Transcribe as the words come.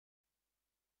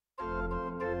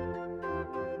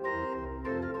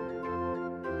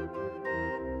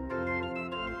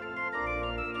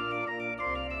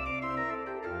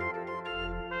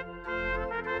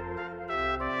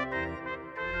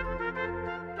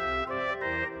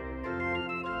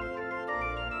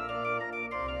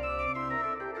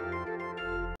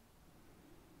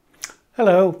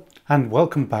Hello and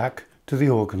welcome back to the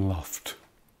Organ Loft.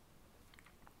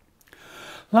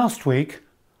 Last week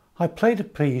I played a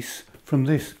piece from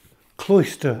this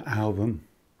Cloister album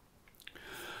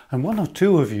and one or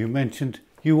two of you mentioned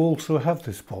you also have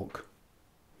this book.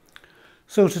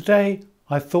 So today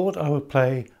I thought I would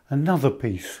play another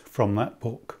piece from that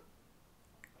book.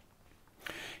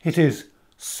 It is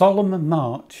Solemn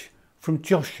March from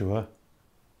Joshua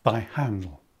by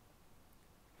Handel.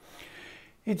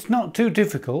 It's not too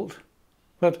difficult,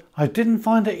 but I didn't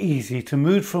find it easy to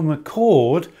move from a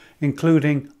chord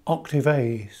including octave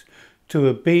A's to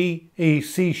a B, E,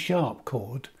 C sharp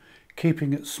chord,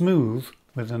 keeping it smooth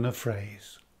within a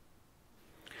phrase.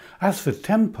 As for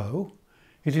tempo,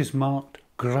 it is marked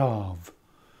grave,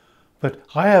 but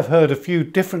I have heard a few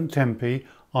different tempi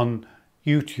on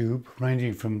YouTube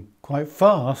ranging from quite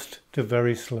fast to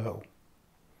very slow.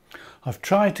 I've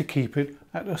tried to keep it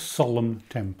at a solemn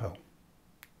tempo.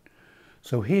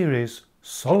 So here is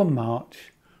Solemn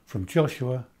March from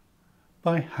Joshua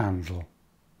by Handel.